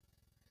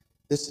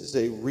This is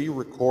a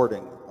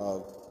re-recording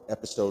of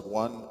episode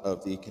 1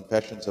 of the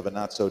Confessions of a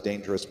Not So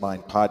Dangerous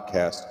Mind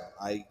podcast.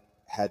 I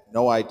had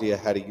no idea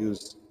how to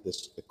use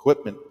this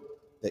equipment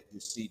that you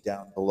see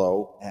down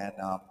below, and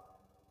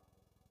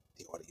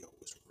the audio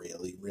was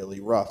really, really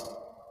rough.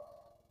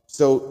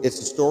 So it's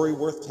a story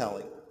worth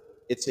telling.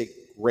 It's a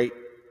great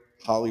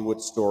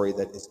Hollywood story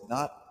that is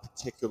not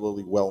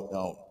particularly well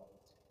known.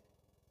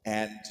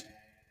 And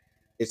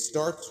it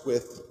starts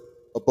with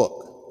a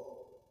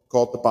book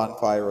called The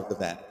Bonfire of the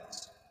Vanities.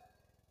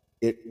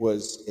 It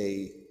was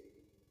a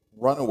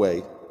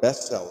runaway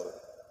bestseller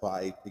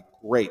by the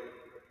great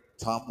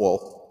Tom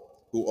Wolfe,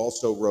 who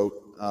also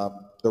wrote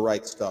The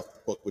Right Stuff, the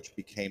book which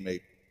became a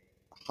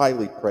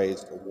highly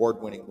praised,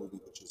 award-winning movie,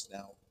 which is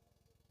now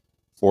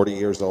 40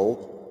 years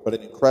old, but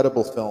an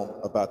incredible film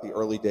about the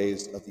early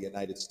days of the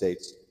United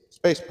States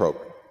space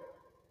program.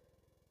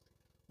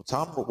 Well,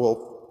 Tom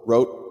Wolfe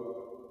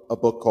wrote a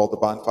book called The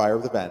Bonfire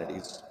of the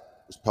Vanities.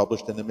 It was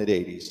published in the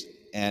mid-'80s,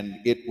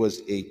 and it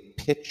was a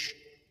pitch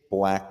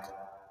black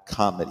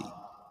comedy,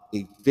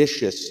 a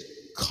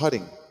vicious,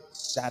 cutting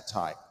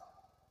satire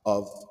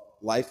of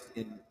life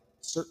in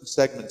certain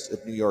segments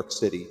of New York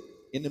City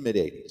in the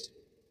mid-'80s.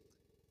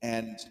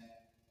 And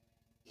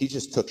he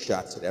just took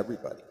shots at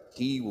everybody.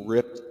 He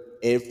ripped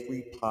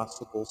every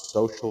possible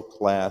social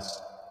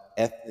class,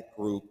 ethnic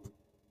group,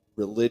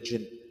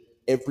 religion.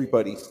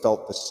 Everybody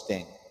felt the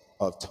sting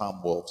of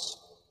Tom Wolfe's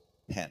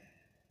pen.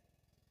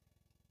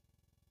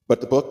 But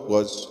the book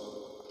was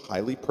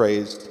highly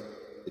praised.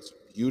 It's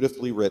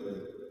beautifully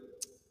written,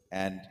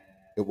 and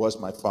it was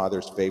my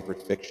father's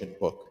favorite fiction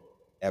book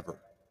ever.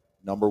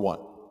 Number one.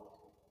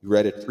 He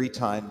read it 3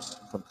 times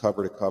from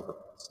cover to cover.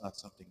 It's not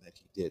something that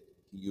he did.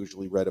 He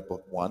usually read a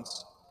book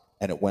once,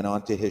 and it went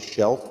onto his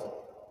shelf,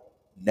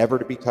 never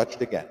to be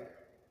touched again.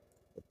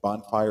 The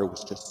Bonfire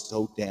was just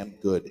so damn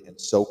good and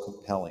so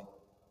compelling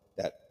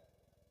that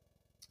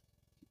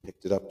he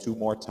picked it up 2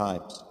 more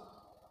times.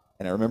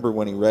 And I remember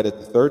when he read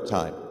it the 3rd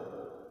time,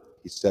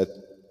 he said,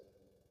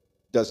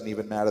 "Doesn't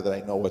even matter that I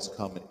know what's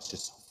coming. It's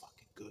just so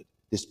fucking good.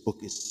 This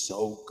book is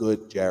so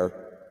good, Jared."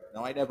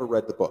 Now, I never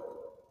read the book.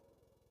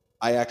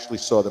 I actually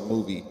saw the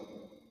movie,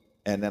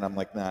 and then I'm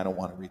like, nah, I don't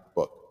want to read the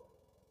book.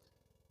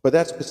 But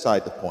that's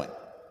beside the point.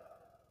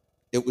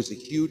 It was a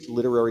huge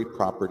literary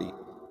property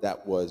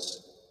that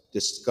was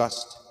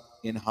discussed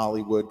in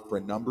Hollywood for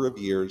a number of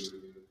years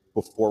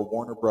before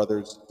Warner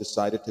Brothers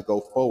decided to go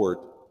forward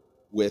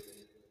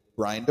with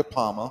Brian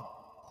DePalma,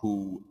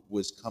 who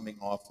was coming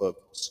off of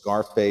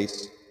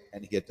Scarface,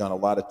 and he had done a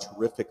lot of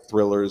terrific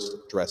thrillers,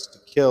 Dressed to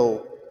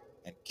Kill,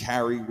 and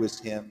Carrie was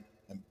him,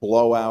 and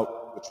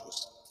Blowout, which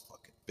was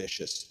fucking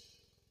vicious.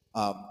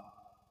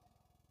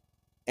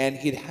 And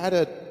he'd had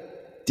a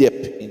dip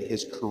in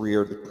his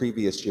career the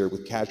previous year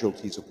with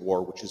Casualties of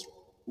War, which is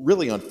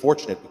really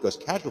unfortunate because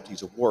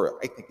Casualties of War,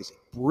 I think, is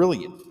a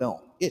brilliant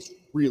film. It's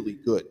really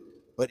good,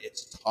 but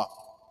it's tough.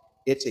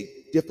 It's a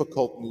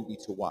difficult movie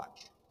to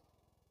watch.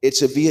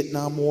 It's a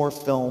Vietnam War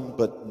film,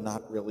 but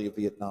not really a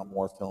Vietnam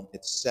War film.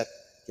 It's set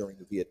during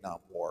the Vietnam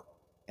War,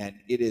 and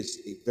it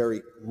is a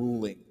very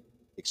grueling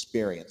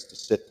experience to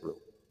sit through.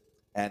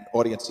 And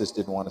audiences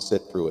didn't want to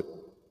sit through it,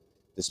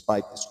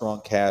 despite the strong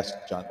cast,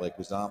 John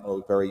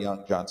Leguizamo, very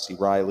young John C.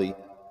 Reilly,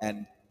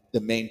 and the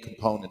main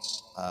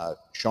components,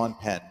 Sean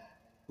Penn,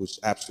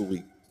 who's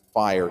absolutely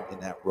fire in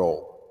that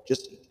role.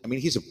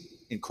 He's an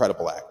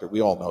incredible actor.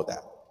 We all know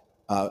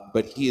that.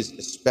 But he is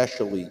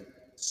especially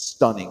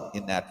stunning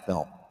in that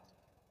film.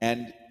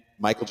 And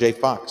Michael J.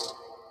 Fox,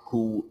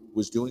 who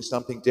was doing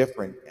something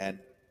different, and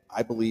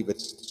I believe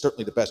it's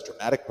certainly the best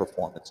dramatic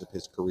performance of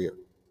his career.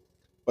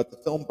 But the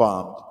film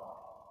bombed,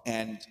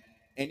 and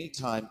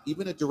anytime,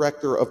 even a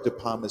director of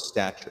DePalma's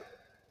stature,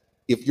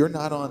 if you're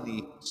not on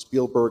the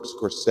Spielberg,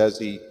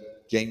 Scorsese,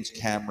 James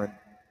Cameron,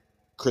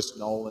 Chris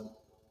Nolan,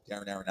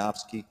 Darren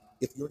Aronofsky,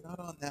 if you're not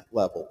on that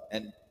level,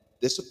 and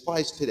this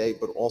applies today,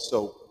 but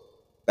also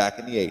back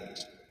in the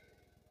 80s,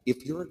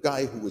 if you're a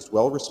guy who is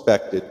well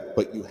respected,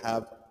 but you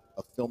have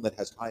a film that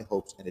has high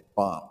hopes and it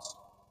bombs,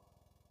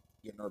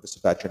 you're nervous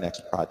about your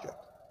next project.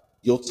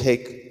 You'll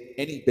take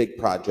any big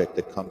project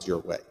that comes your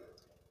way.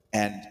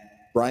 And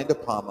Brian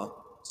DePalma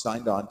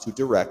signed on to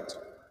direct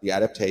the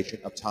adaptation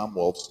of Tom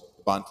Wolfe's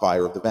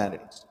Bonfire of the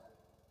Vanities.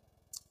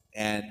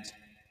 And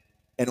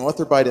an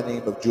author by the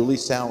name of Julie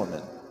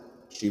Salomon,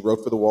 she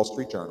wrote for the Wall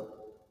Street Journal,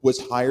 was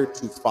hired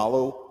to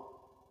follow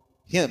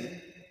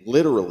him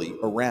literally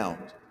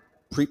around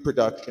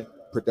pre-production,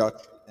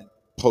 production, and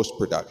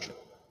post-production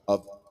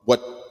of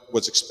what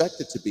was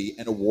expected to be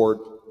an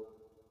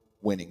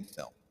award-winning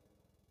film.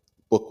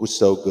 The book was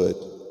so good,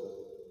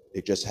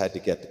 they just had to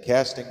get the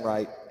casting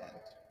right, and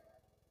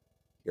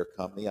here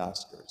come the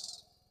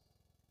Oscars.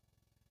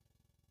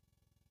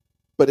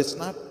 But it's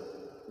not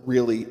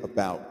really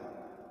about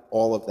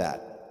all of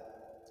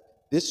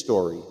that. This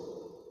story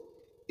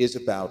is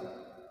about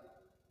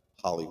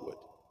Hollywood.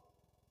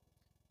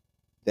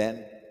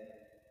 Then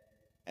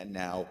and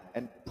now,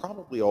 and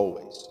probably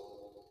always,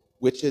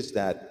 which is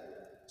that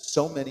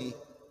so many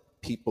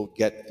people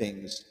get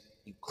things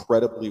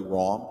incredibly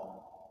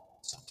wrong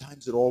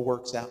Sometimes it all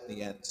works out in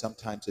the end,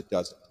 sometimes it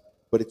doesn't.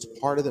 But it's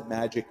part of the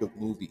magic of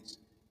movies,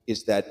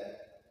 is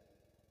that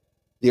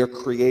they're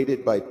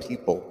created by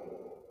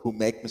people who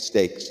make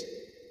mistakes,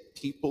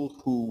 people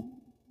who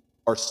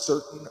are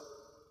certain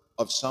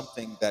of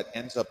something that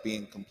ends up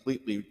being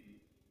completely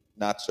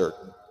not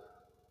certain,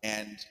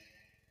 and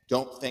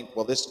don't think,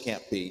 well, this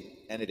can't be,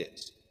 and it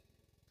is.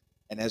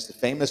 And as the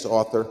famous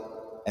author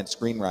and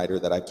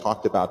screenwriter that I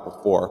talked about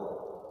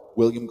before,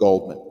 William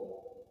Goldman,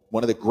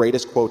 one of the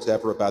greatest quotes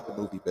ever about the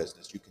movie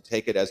business. You can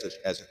take it as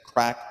a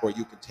crack, or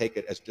you can take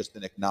it as just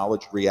an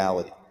acknowledged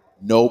reality.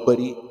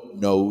 Nobody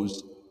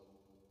knows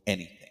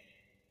anything.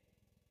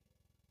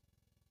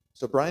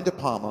 So Brian De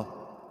Palma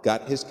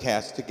got his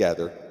cast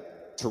together,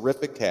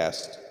 terrific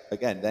cast,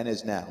 again, then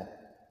as now,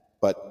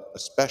 but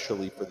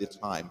especially for the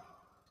time.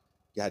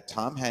 You had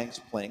Tom Hanks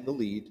playing the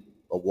lead,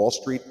 a Wall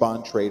Street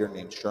bond trader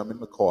named Sherman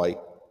McCoy,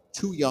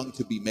 too young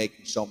to be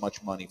making so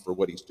much money for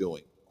what he's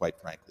doing, quite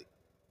frankly.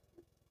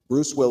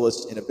 Bruce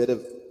Willis in a bit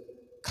of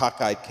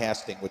cockeyed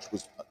casting, which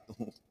was,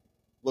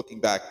 looking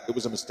back, it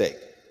was a mistake.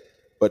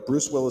 But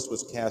Bruce Willis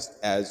was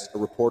cast as a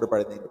reporter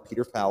by the name of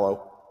Peter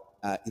Fallow.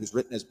 He was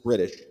written as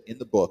British in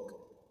the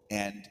book.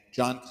 And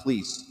John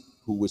Cleese,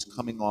 who was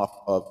coming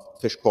off of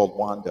Fish Called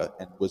Wanda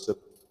and was a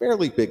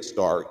fairly big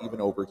star, even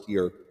over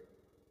here,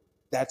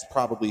 that's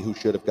probably who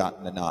should have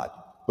gotten the nod.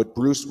 But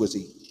Bruce was a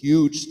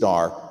huge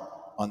star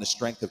on the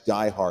strength of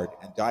Die Hard,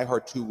 and Die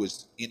Hard 2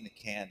 was in the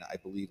can, I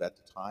believe, at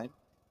the time.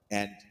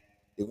 And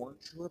they weren't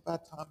sure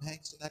about Tom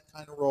Hanks in that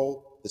kind of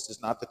role. This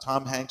is not the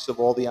Tom Hanks of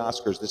all the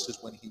Oscars. This is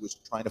when he was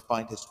trying to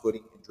find his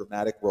footing in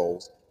dramatic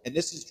roles. And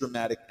this is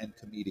dramatic and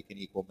comedic in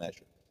equal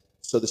measure.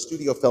 So the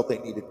studio felt they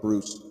needed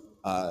Bruce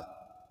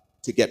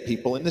to get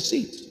people in the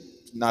seats.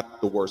 Not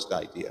the worst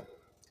idea.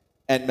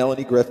 And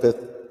Melanie Griffith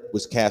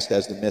was cast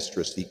as the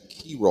mistress, the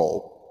key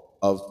role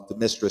of the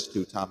mistress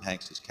to Tom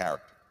Hanks'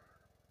 character.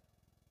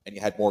 And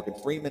you had Morgan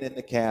Freeman in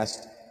the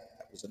cast.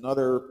 That was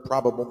another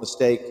probable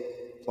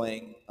mistake,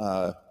 playing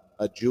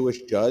a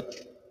Jewish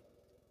judge.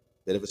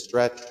 Bit of a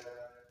stretch,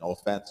 no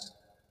offense.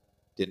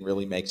 Didn't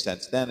really make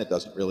sense then. It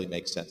doesn't really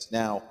make sense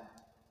now.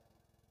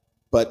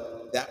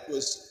 But that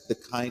was the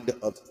kind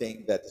of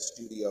thing that the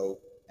studio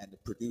and the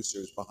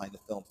producers behind the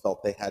film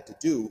felt they had to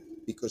do,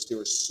 because there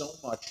was so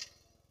much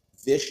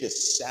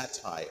vicious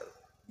satire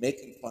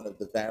making fun of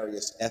the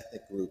various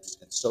ethnic groups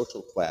and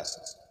social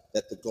classes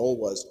that the goal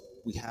was,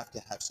 we have to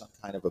have some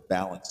kind of a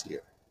balance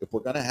here. If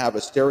we're going to have a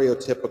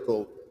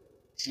stereotypical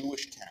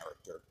Jewish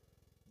character,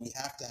 we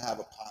have to have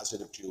a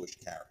positive Jewish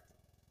character.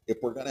 If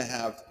we're going to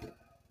have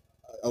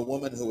a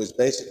woman who is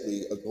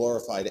basically a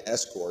glorified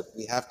escort,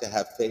 we have to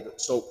have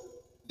favorites. So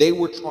they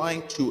were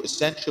trying to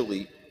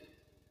essentially,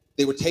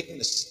 they were taking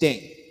the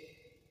sting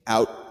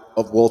out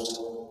of Wolf's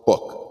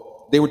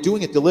book. They were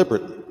doing it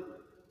deliberately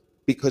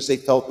because they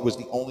felt it was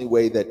the only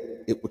way that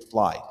it would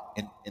fly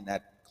in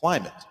that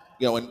climate.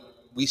 You know, and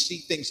we see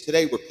things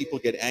today where people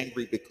get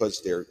angry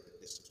because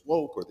this is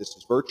woke or this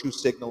is virtue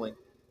signaling.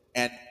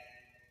 And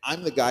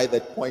I'm the guy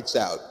that points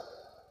out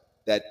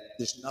that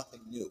there's nothing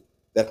new,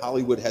 that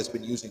Hollywood has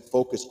been using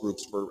focus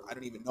groups for I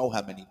don't even know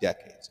how many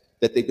decades,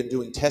 that they've been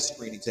doing test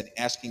screenings and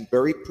asking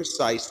very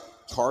precise,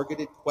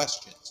 targeted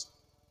questions,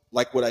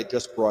 like what I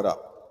just brought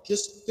up,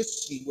 just to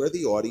see where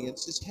the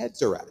audience's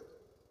heads are at.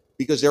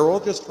 Because they're all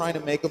just trying to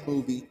make a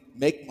movie,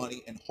 make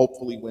money, and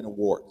hopefully win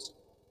awards.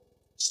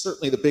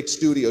 Certainly the big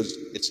studios,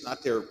 it's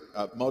not their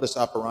modus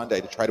operandi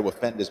to try to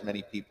offend as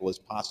many people as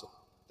possible.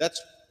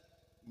 That's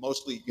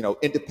mostly,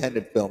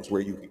 independent films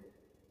where you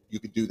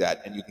can do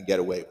that and you can get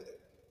away with it.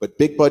 But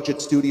big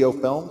budget studio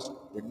films,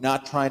 they're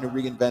not trying to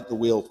reinvent the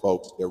wheel,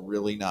 folks. They're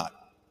really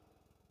not.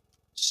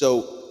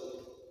 So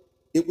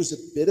it was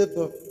a bit of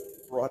a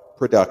fraught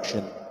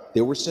production.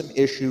 There were some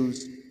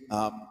issues.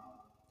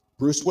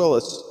 Bruce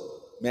Willis,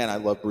 man, I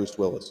love Bruce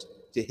Willis.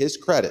 To his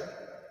credit,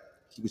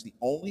 he was the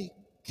only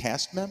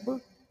cast member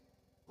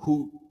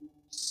who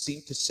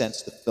seemed to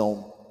sense the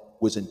film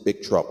was in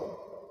big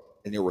trouble.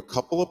 And there were a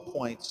couple of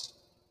points,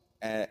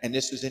 and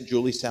this was in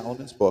Julie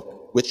Salamon's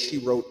book, which she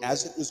wrote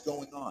as it was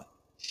going on.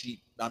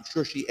 I'm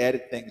sure she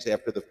added things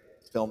after the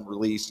film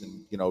release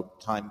and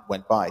time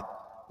went by.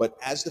 But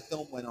as the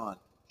film went on,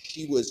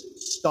 she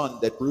was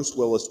stunned that Bruce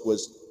Willis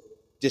was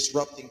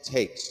disrupting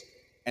takes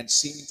and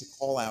seeming to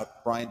call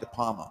out Brian De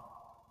Palma,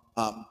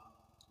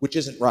 which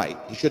isn't right.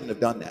 He shouldn't have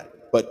done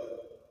that.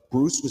 But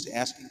Bruce was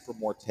asking for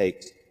more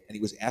takes, and he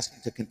was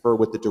asking to confer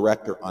with the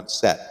director on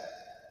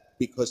set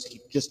because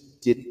he just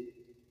didn't.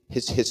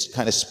 His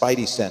kind of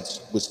spidey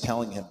sense was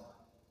telling him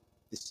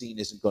the scene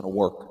isn't going to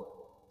work.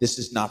 This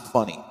is not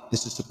funny.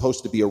 This is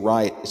supposed to be a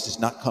riot. This is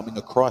not coming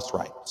across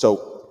right.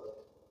 So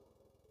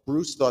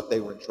Bruce thought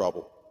they were in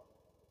trouble.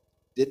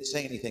 Didn't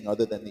say anything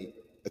other than the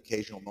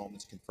occasional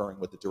moments conferring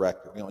with the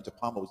director. And De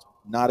Palma was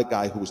not a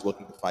guy who was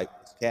looking to fight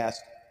with his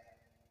cast.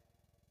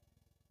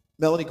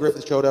 Melanie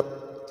Griffith showed up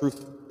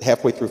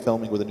halfway through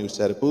filming with a new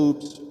set of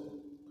boobs.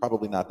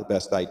 Probably not the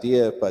best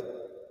idea, but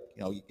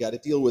you got to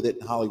deal with it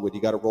in Hollywood.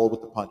 You got to roll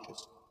with the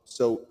punches.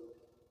 So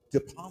De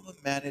Palma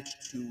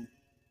managed to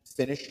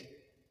finish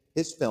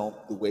his film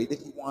the way that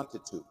he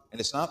wanted to. And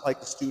it's not like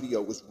the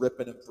studio was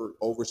ripping him for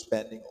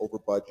overspending, over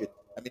budget.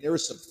 I mean, there are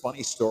some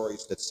funny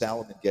stories that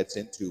Salomon gets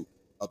into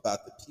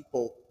about the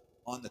people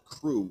on the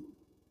crew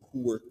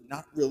who were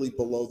not really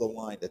below the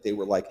line, that they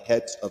were like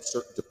heads of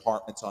certain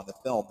departments on the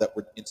film that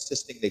were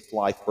insisting they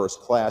fly first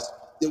class.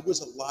 There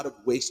was a lot of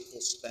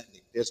wasteful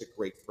spending. There's a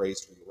great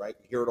phrase for you, right?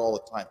 We hear it all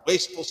the time.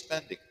 Wasteful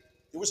spending.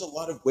 There was a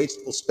lot of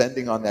wasteful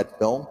spending on that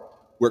film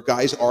where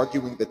guys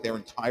arguing that their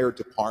entire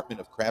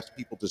department of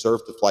craftspeople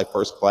deserve to fly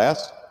first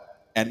class,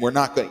 and we're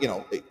not going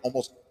to, they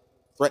almost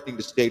threatening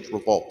to stage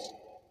revolts.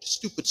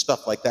 Stupid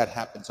stuff like that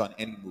happens on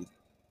any movie.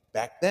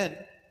 Back then,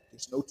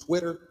 there's no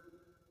Twitter,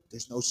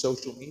 there's no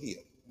social media.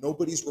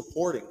 Nobody's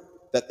reporting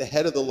that the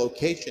head of the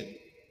location,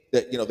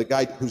 that the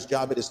guy whose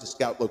job it is to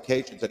scout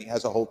locations, and he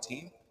has a whole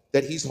team,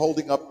 that he's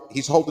holding up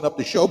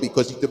the show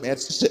because he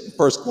demands to sit in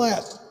first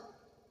class.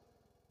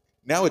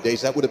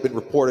 Nowadays, that would have been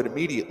reported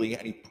immediately,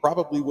 and he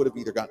probably would have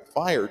either gotten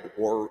fired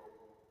or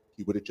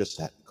he would have just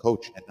sat and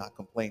coached and not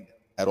complained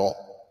at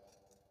all.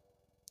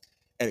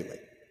 Anyway,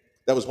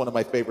 that was one of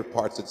my favorite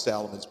parts in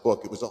Salomon's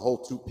book. It was a whole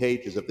 2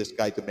 pages of this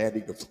guy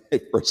demanding to fly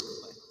first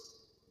class.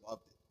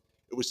 Loved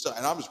it. It was so,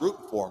 and I was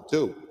rooting for him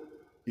too.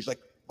 He's like,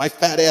 my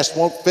fat ass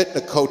won't fit in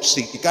a coach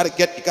seat. You got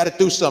to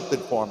do something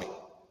for me.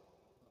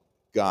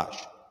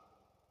 Gosh.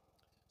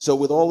 So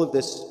with all of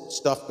this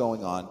stuff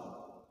going on,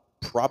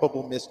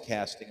 probable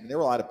miscasting. I mean, there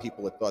were a lot of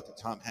people that thought that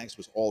Tom Hanks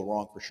was all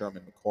wrong for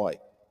Sherman McCoy.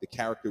 The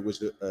character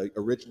was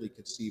originally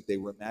conceived, they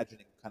were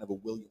imagining kind of a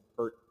William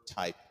Hurt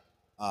type,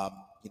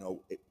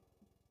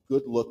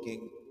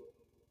 good-looking,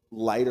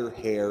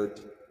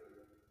 lighter-haired,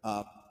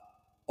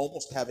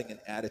 almost having an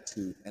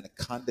attitude and a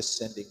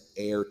condescending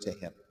air to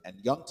him. And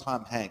young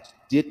Tom Hanks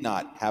did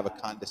not have a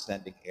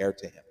condescending air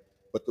to him.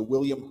 But the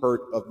William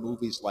Hurt of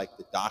movies like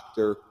The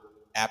Doctor,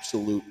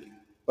 absolutely.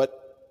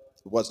 But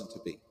it wasn't to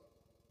be.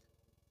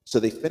 So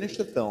they finished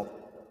the film,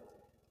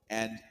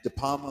 and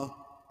DePalma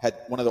had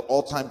one of the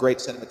all-time great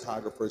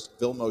cinematographers,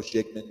 Vilmos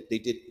Zsigmond. They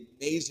did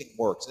amazing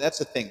work. So that's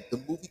the thing.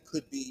 The movie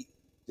could be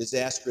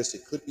disastrous.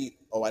 It could be,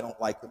 oh, I don't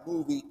like the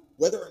movie,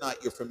 whether or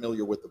not you're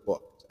familiar with the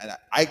book. And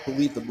I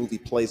believe the movie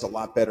plays a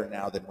lot better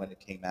now than when it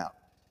came out.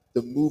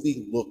 The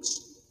movie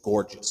looks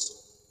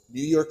gorgeous.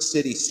 New York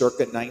City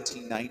circa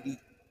 1990,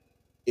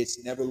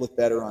 it's never looked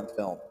better on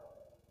film.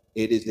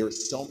 There are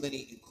so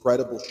many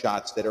incredible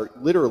shots that are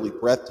literally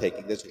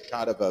breathtaking. There's a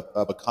shot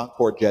of a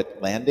Concorde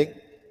jet landing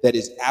that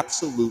is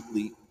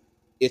absolutely,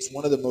 it's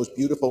one of the most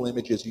beautiful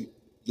images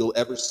you'll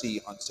ever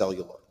see on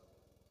celluloid.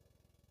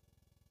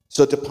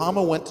 So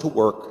DePalma went to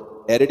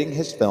work editing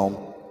his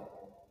film.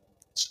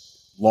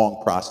 It's a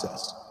long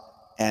process.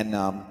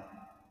 And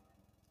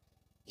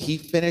he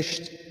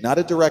finished not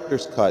a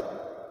director's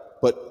cut,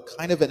 but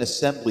kind of an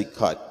assembly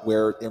cut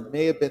where there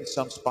may have been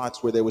some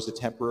spots where there was a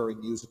temporary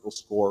musical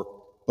score,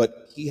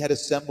 but he had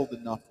assembled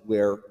enough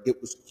where it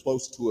was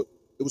close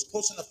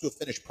enough to a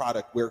finished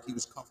product where he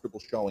was comfortable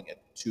showing it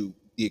to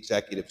the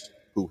executives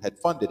who had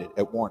funded it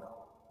at Warner.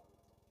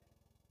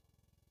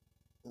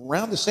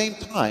 Around the same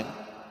time,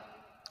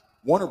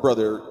 Warner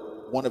Brother,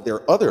 one of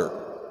their other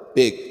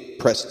big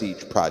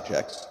prestige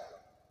projects,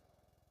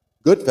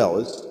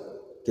 Goodfellas,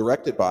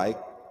 directed by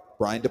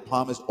Brian De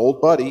Palma's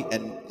old buddy,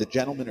 and the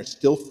gentlemen are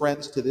still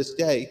friends to this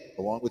day,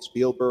 along with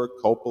Spielberg,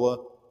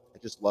 Coppola. I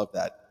just love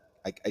that.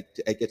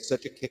 I get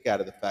such a kick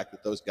out of the fact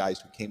that those guys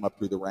who came up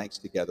through the ranks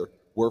together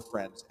were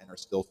friends and are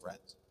still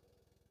friends.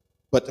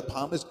 But De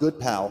Palma's good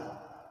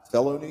pal,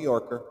 fellow New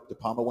Yorker, De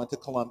Palma went to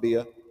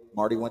Columbia,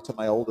 Marty went to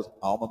my old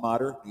alma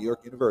mater, New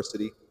York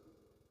University.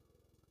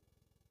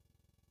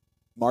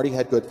 Marty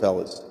had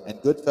Goodfellas, and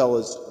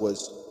Goodfellas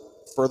was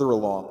further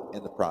along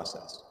in the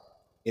process.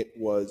 It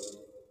was,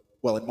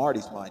 well, in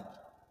Marty's mind,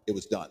 it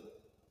was done.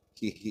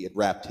 He had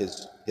wrapped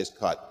his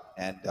cut,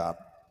 and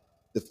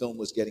the film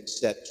was getting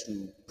set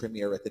to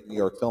premiere at the New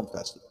York Film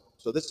Festival.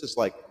 So this is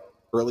like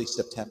early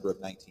September of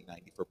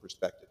 1990 for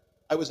perspective.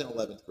 I was in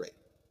 11th grade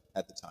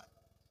at the time.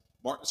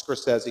 Martin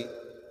Scorsese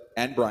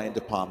and Brian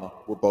De Palma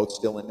were both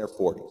still in their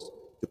 40s.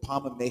 De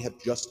Palma may have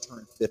just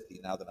turned 50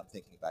 now that I'm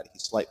thinking about it.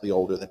 He's slightly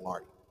older than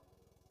Marty.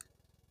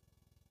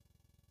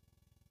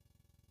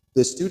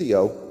 The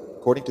studio,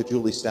 according to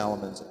Julie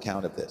Salomon's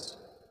account of this,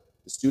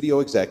 the studio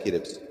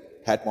executives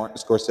had Martin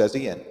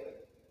Scorsese in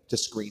to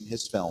screen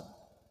his film,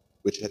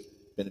 which had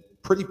been a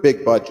pretty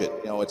big budget.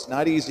 It's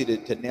not easy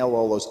to nail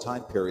all those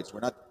time periods.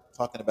 We're not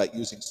talking about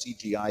using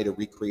CGI to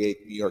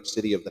recreate New York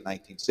City of the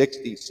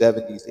 1960s,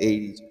 70s,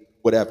 80s,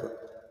 whatever.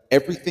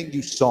 Everything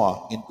you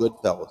saw in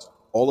Goodfellas,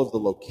 all of the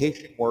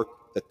location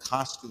work, the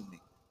costuming,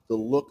 the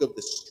look of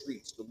the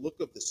streets, the look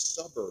of the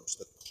suburbs,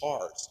 the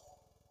cars,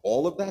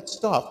 all of that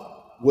stuff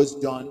was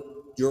done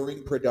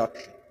during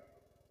production.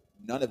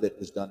 None of it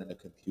was done in a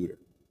computer.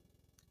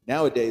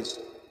 Nowadays,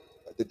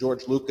 the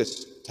George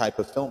Lucas type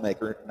of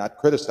filmmaker, not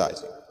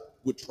criticizing,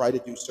 would try to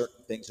do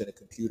certain things in a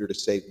computer to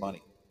save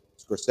money.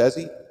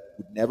 Scorsese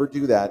would never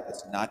do that.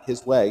 It's not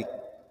his way.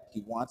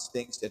 He wants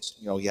things that's,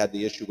 he had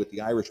the issue with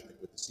The Irishman,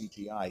 with the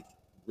CGI. He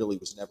really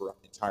was never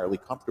entirely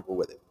comfortable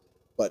with it.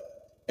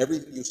 But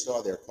everything you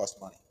saw there cost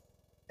money.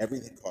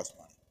 Everything costs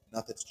money.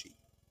 Nothing's cheap.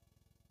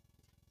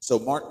 So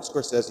Martin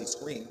Scorsese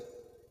screened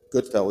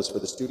Goodfellas for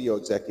the studio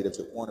executives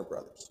at Warner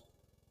Brothers.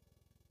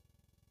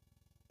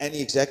 And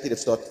the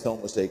executives thought the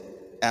film was an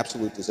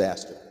absolute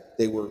disaster.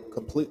 They were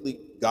completely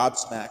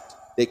gobsmacked.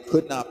 They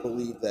could not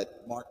believe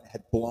that Martin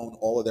had blown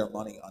all of their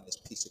money on this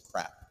piece of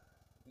crap.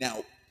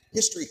 Now,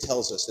 history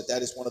tells us that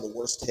that is one of the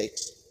worst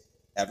takes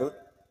ever.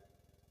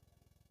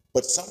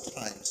 But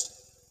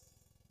sometimes,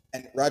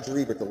 and Roger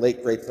Ebert, the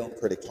late great film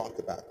critic, talked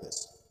about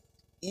this,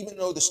 even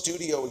though the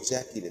studio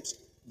executives,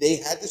 they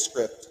had the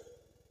script,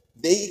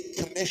 they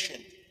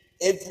commissioned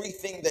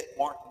everything that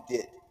Martin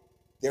did.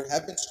 There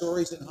have been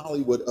stories in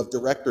Hollywood of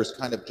directors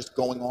kind of just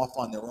going off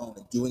on their own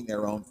and doing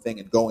their own thing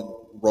and going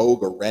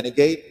rogue or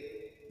renegade.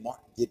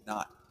 Martin did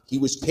not. He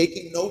was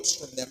taking notes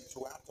from them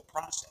throughout the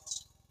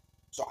process.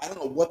 So I don't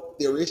know what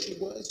their issue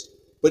was,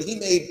 but he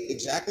made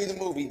exactly the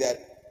movie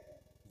that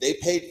they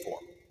paid for.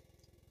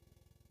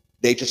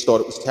 They just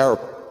thought it was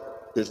terrible.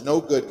 There's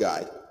no good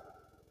guy.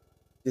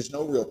 There's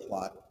no real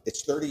plot.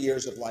 It's 30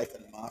 years of life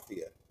in the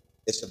mafia.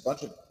 It's a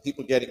bunch of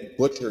people getting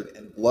butchered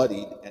and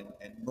bloodied and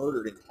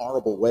murdered in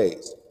horrible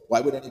ways.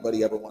 Why would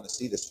anybody ever want to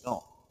see this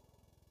film?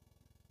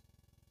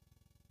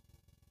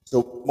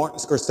 So Martin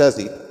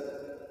Scorsese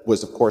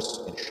was, of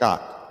course, in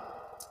shock.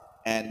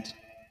 And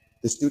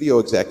the studio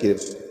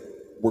executives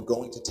were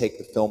going to take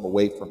the film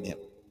away from him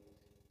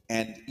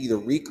and either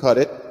recut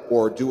it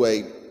or do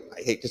I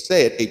hate to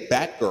say it, a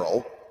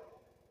Batgirl,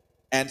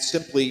 and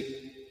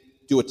simply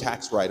do a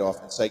tax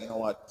write-off and say, you know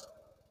what,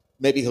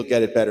 maybe he'll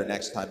get it better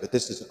next time, but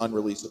this is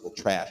unreleasable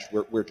trash.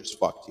 We're just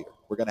fucked here.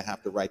 We're going to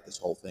have to write this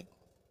whole thing.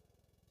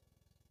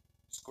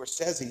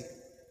 Scorsese,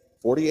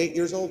 48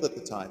 years old at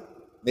the time,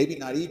 maybe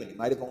not even, he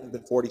might have only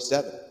been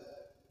 47,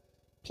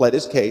 pled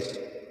his case.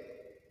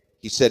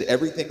 He said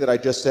everything that I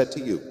just said to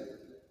you.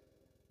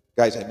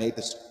 Guys, I made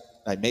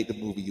the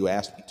movie you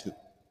asked me to.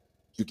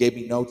 You gave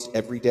me notes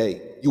every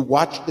day. You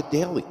watched the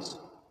dailies.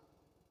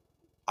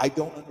 I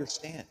don't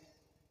understand.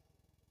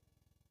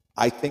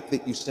 I think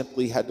that you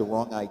simply had the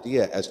wrong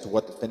idea as to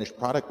what the finished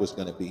product was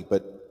going to be.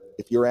 But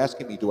if you're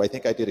asking me, do I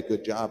think I did a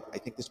good job? I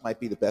think this might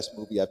be the best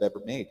movie I've ever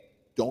made.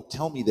 Don't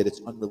tell me that it's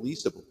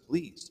unreleasable,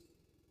 please.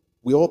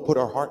 We all put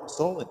our heart and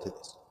soul into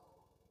this.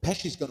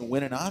 Pesci's going to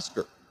win an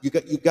Oscar. You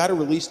got to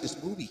release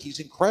this movie.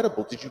 He's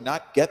incredible. Did you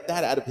not get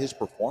that out of his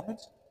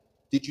performance?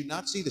 Did you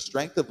not see the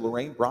strength of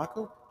Lorraine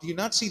Bracco? Do you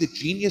not see the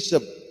genius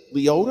of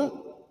Liotta?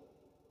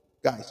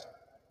 Guys,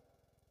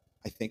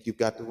 I think you've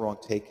got the wrong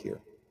take here.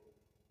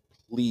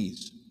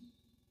 Please,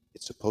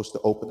 it's supposed to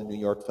open the New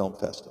York Film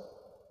Festival.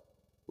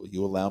 Will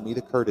you allow me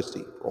the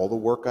courtesy for all the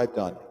work I've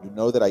done? You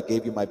know that I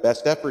gave you my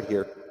best effort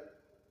here.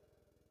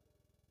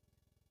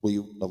 Will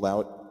you allow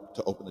it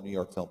to open the New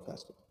York Film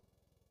Festival?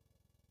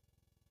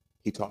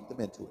 He talked them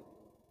into it.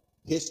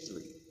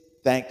 History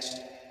thanks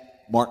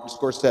Martin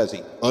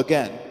Scorsese,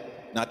 again,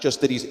 not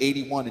just that he's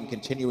 81 and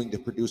continuing to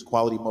produce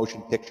quality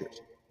motion pictures,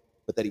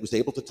 but that he was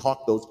able to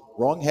talk those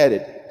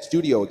wrong-headed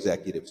studio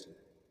executives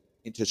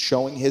into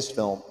showing his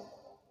film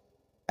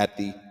at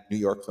the New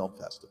York Film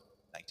Festival,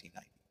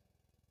 1990.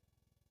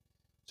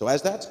 So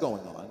as that's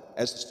going on,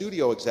 as the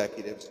studio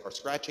executives are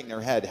scratching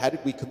their head, how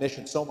did we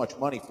commission so much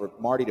money for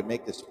Marty to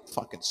make this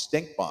fucking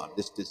stink bomb,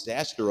 this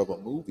disaster of a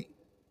movie?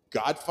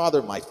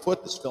 Godfather, my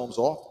foot, this film's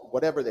off,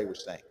 whatever they were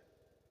saying.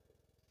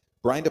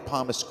 Brian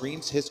DePalma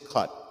screens his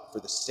cut for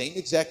the same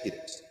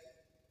executives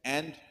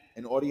and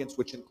an audience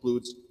which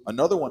includes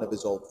another one of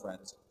his old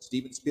friends,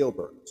 Steven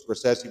Spielberg.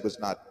 Scorsese was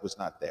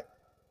not there.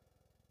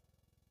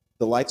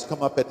 The lights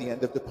come up at the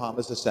end of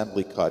DePalma's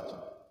assembly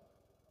cut,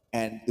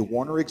 and the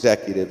Warner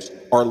executives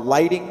are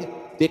lighting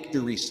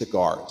victory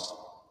cigars.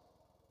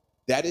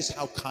 That is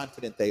how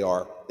confident they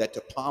are that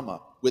DePalma,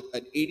 with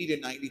an 80 to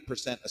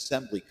 90%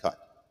 assembly cut,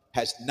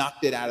 has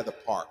knocked it out of the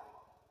park.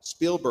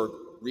 Spielberg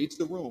reads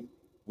the room.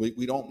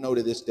 We don't know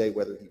to this day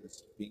whether he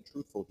was being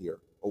truthful here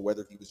or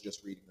whether he was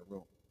just reading the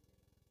room.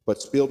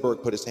 But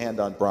Spielberg put his hand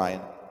on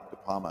Brian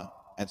DePalma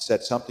and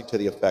said something to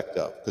the effect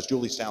of, because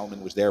Julie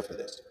Salomon was there for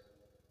this.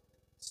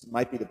 This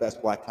might be the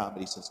best black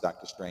comedy since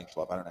Dr.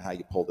 Strangelove. I don't know how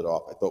you pulled it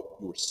off. I thought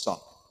you were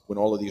sunk when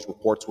all of these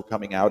reports were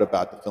coming out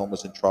about the film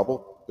was in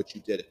trouble, but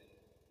you did it.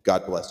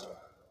 God bless you.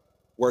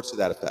 Words to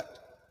that effect.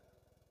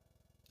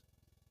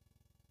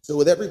 So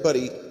with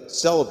everybody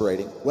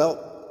celebrating,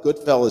 well,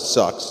 Goodfellas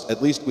sucks.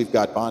 At least we've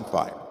got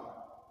Bonfire.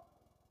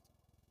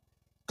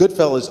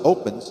 Goodfellas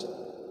opens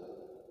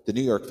the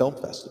New York Film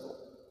Festival.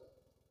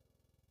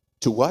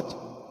 To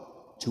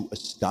what? To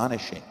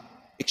astonishing,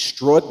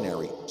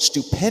 extraordinary,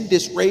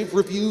 stupendous rave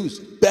reviews.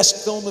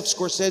 Best film of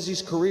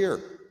Scorsese's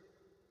career.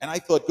 And I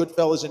thought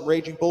Goodfellas and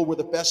Raging Bull were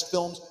the best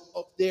films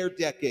of their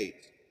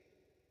decades.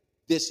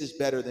 This is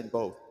better than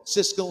both.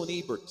 Siskel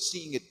and Ebert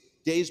seeing it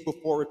days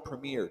before it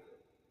premiered.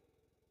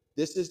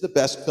 This is the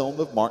best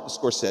film of Martin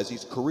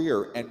Scorsese's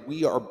career, and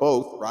we are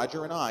both,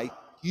 Roger and I,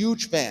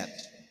 huge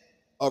fans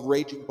of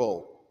Raging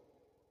Bull,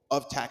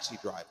 of Taxi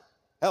Driver,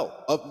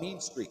 hell, of Mean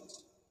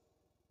Streets,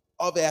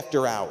 of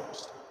After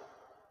Hours.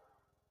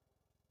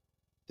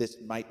 This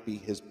might be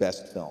his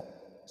best film.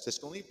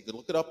 Siskel and Ebert, you can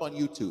look it up on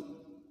YouTube.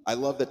 I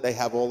love that they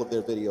have all of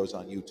their videos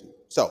on YouTube.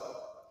 So,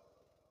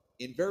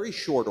 in very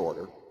short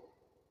order,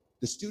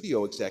 the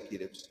studio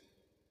executives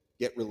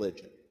get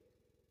religion.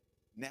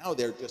 Now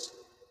they're just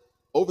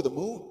over the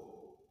moon.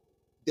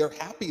 They're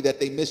happy that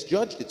they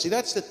misjudged it. See,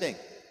 that's the thing.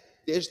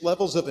 There's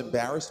levels of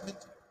embarrassment.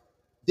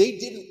 They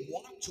didn't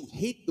want to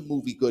hate the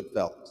movie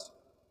Goodfellas.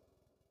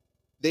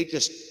 They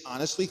just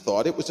honestly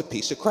thought it was a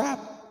piece of crap.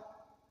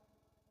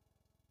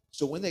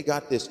 So when they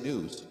got this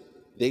news,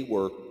 they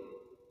were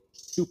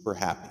super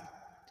happy.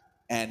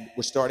 And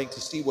we're starting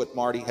to see what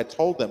Marty had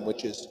told them,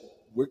 which is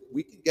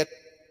we can get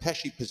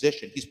Pesci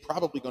positioned. He's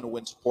probably going to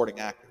win supporting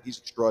actor. He's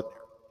extraordinary.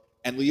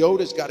 And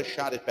Liotta's got a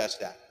shot at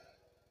best actor.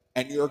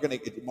 And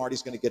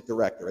Marty's going to get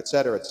director, et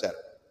cetera, et cetera.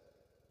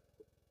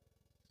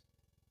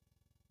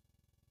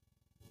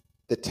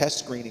 The test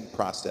screening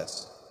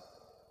process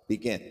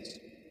begins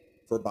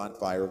for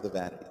Bonfire of the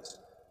Vanities.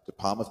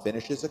 DePalma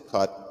finishes a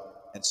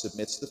cut and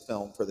submits the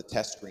film for the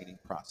test screening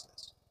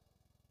process.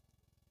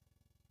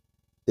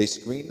 They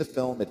screen the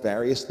film at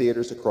various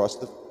theaters across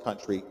the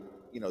country.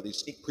 You know, these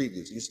sneak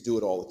previews, you used to do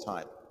it all the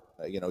time.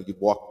 You'd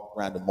walk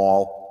around a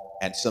mall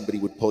and somebody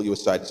would pull you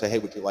aside and say, hey,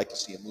 would you like to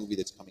see a movie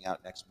that's coming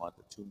out next month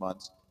or 2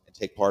 months, and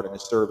take part in a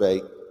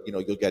survey?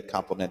 You'll get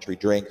complimentary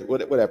drink,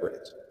 whatever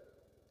it is.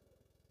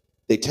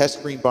 They test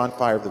screen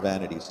Bonfire of the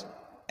Vanities,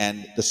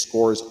 and the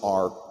scores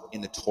are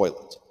in the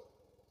toilet.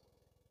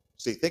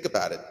 So you think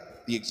about it.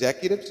 The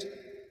executives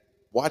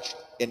watched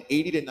an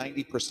 80 to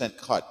 90%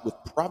 cut with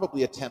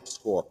probably a temp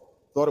score,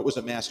 thought it was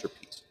a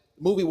masterpiece.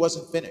 The movie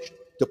wasn't finished.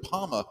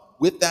 DePalma,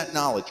 with that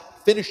knowledge,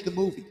 finished the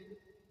movie.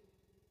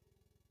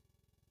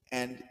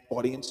 And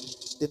audiences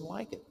just didn't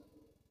like it.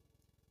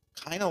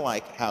 Kind of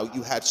like how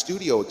you had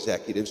studio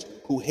executives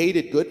who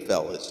hated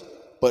Goodfellas,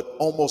 but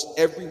almost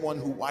everyone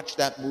who watched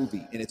that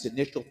movie in its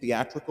initial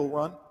theatrical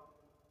run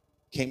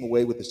came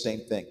away with the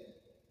same thing.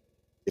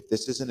 If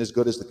this isn't as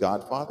good as The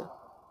Godfather,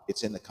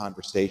 it's in the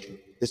conversation.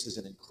 This is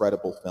an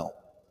incredible film.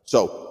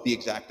 So, the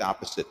exact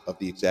opposite of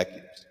the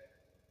executives.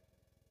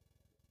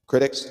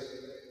 Critics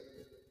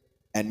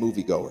and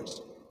moviegoers.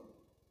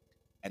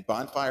 And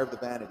Bonfire of the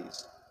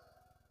Vanities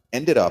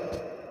ended up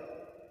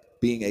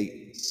being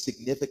a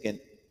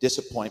significant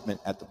disappointment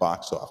at the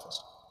box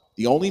office.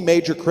 The only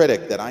major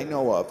critic that I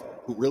know of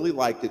who really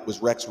liked it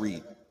was Rex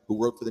Reed,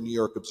 who wrote for the New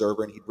York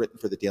Observer, and he'd written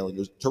for the Daily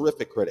News.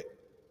 Terrific critic.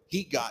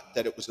 He got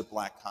that it was a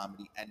black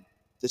comedy, and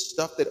the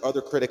stuff that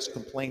other critics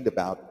complained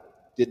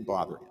about didn't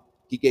bother him.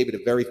 He gave it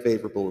a very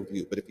favorable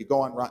review. But if you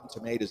go on Rotten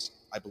Tomatoes,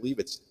 I believe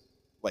it's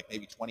like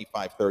maybe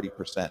 25,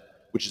 30%,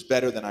 which is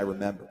better than I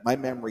remember. My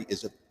memory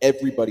is of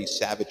everybody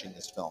savaging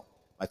this film.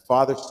 My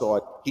father saw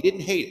it. He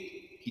didn't hate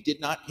it. He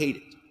did not hate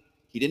it.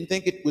 He didn't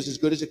think it was as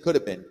good as it could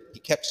have been. He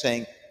kept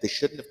saying they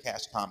shouldn't have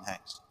cast Tom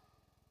Hanks.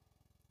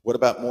 What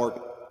about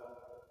Morgan?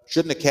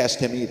 Shouldn't have cast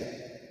him either.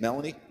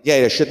 Melanie?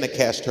 Yeah, they shouldn't have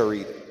cast her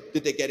either.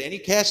 Did they get any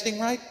casting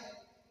right?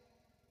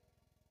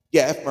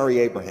 Yeah, F. Murray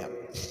Abraham.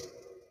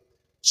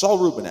 Saul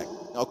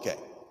Rubinek. Okay.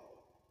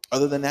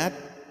 Other than that,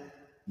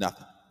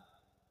 nothing.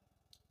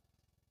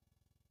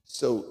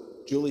 So,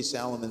 Julie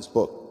Salamon's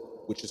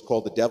book, which is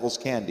called The Devil's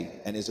Candy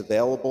and is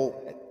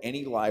available at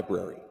any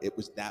library. It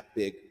was that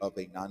big of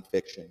a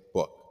nonfiction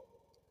book.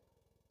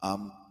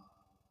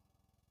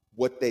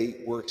 What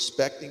they were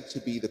expecting to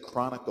be the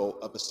chronicle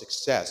of a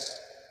success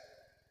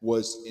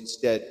was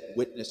instead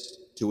witness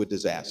to a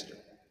disaster.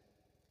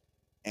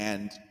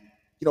 And,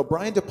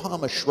 Brian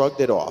DePalma shrugged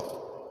it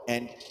off,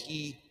 and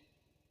he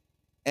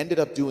ended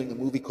up doing a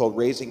movie called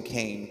Raising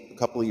Cain a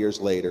couple of years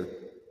later.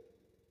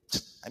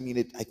 I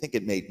mean, I think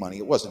it made money.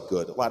 It wasn't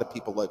good. A lot of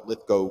people like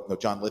Lithgow,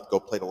 John Lithgow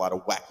played a lot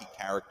of wacky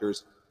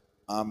characters.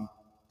 Then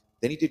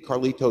he did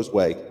Carlito's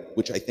Way,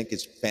 which I think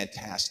is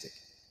fantastic.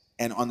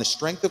 And on the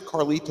strength of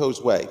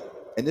Carlito's Way,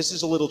 and this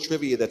is a little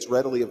trivia that's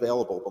readily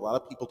available, but a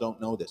lot of people don't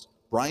know this.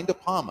 Brian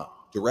DePalma,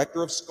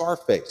 director of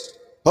Scarface.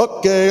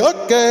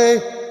 Okay.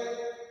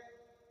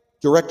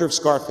 Director of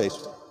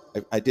Scarface.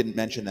 I didn't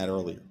mention that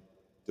earlier.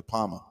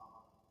 DePalma.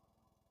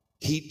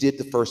 He did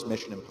the first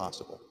Mission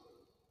Impossible.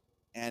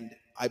 And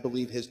I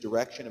believe his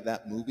direction of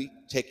that movie,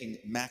 taking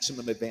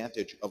maximum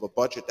advantage of a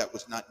budget that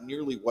was not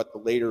nearly what the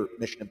later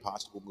Mission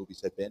Impossible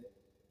movies had been.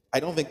 I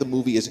don't think the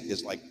movie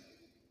is like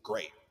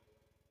great.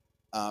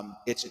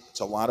 It's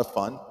a lot of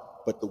fun,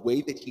 but the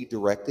way that he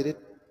directed it,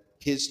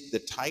 the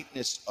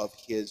tightness of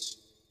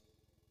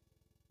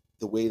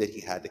the way that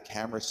he had the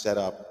camera set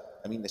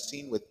up. I mean, the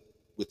scene with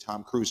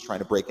Tom Cruise trying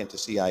to break into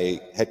CIA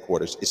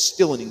headquarters is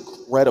still an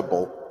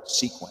incredible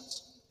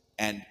sequence,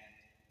 and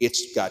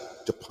it's got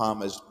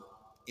DePalma's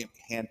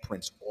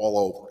handprints all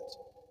over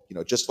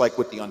it. Just like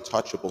with The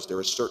Untouchables, there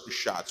are certain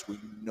shots where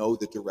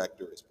the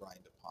director is Brian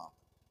De Palma.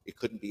 It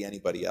couldn't be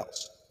anybody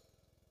else.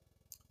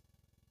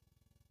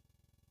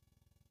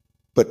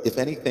 But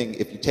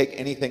if you take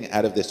anything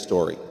out of this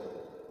story,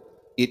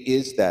 it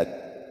is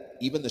that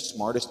even the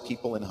smartest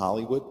people in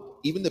Hollywood,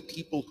 even the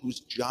people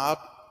whose job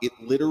it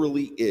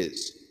literally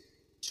is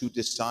to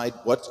decide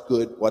what's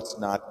good, what's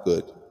not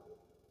good,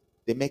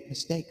 they make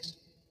mistakes.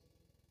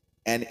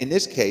 And in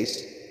this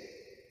case,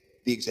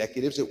 the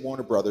executives at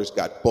Warner Brothers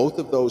got both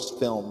of those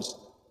films.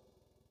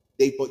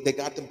 They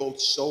got them both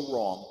so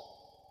wrong.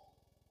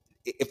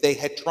 If they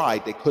had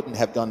tried, they couldn't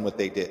have done what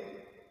they did.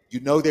 You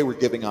know, they were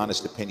giving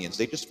honest opinions.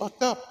 They just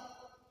fucked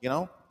up, you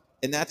know?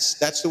 And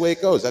that's the way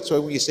it goes. That's why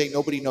when you say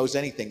nobody knows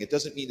anything, it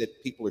doesn't mean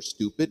that people are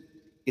stupid.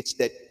 It's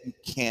that you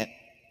can't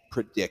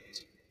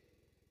predict.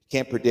 You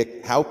can't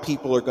predict how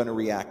people are going to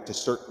react to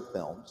certain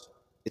films.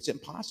 It's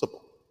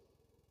impossible.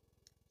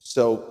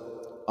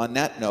 So, on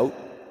that note,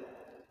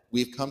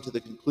 we've come to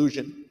the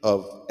conclusion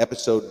of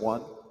episode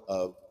 1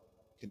 of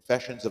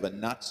Confessions of a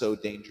Not So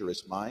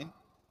Dangerous Mind.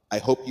 I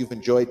hope you've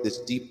enjoyed this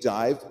deep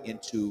dive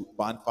into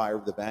Bonfire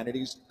of the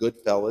Vanities,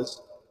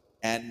 Goodfellas,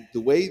 and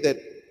the way that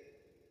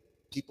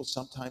people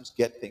sometimes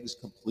get things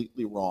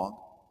completely wrong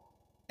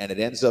and it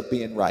ends up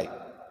being right,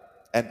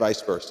 and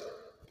vice versa.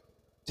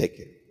 Take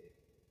care.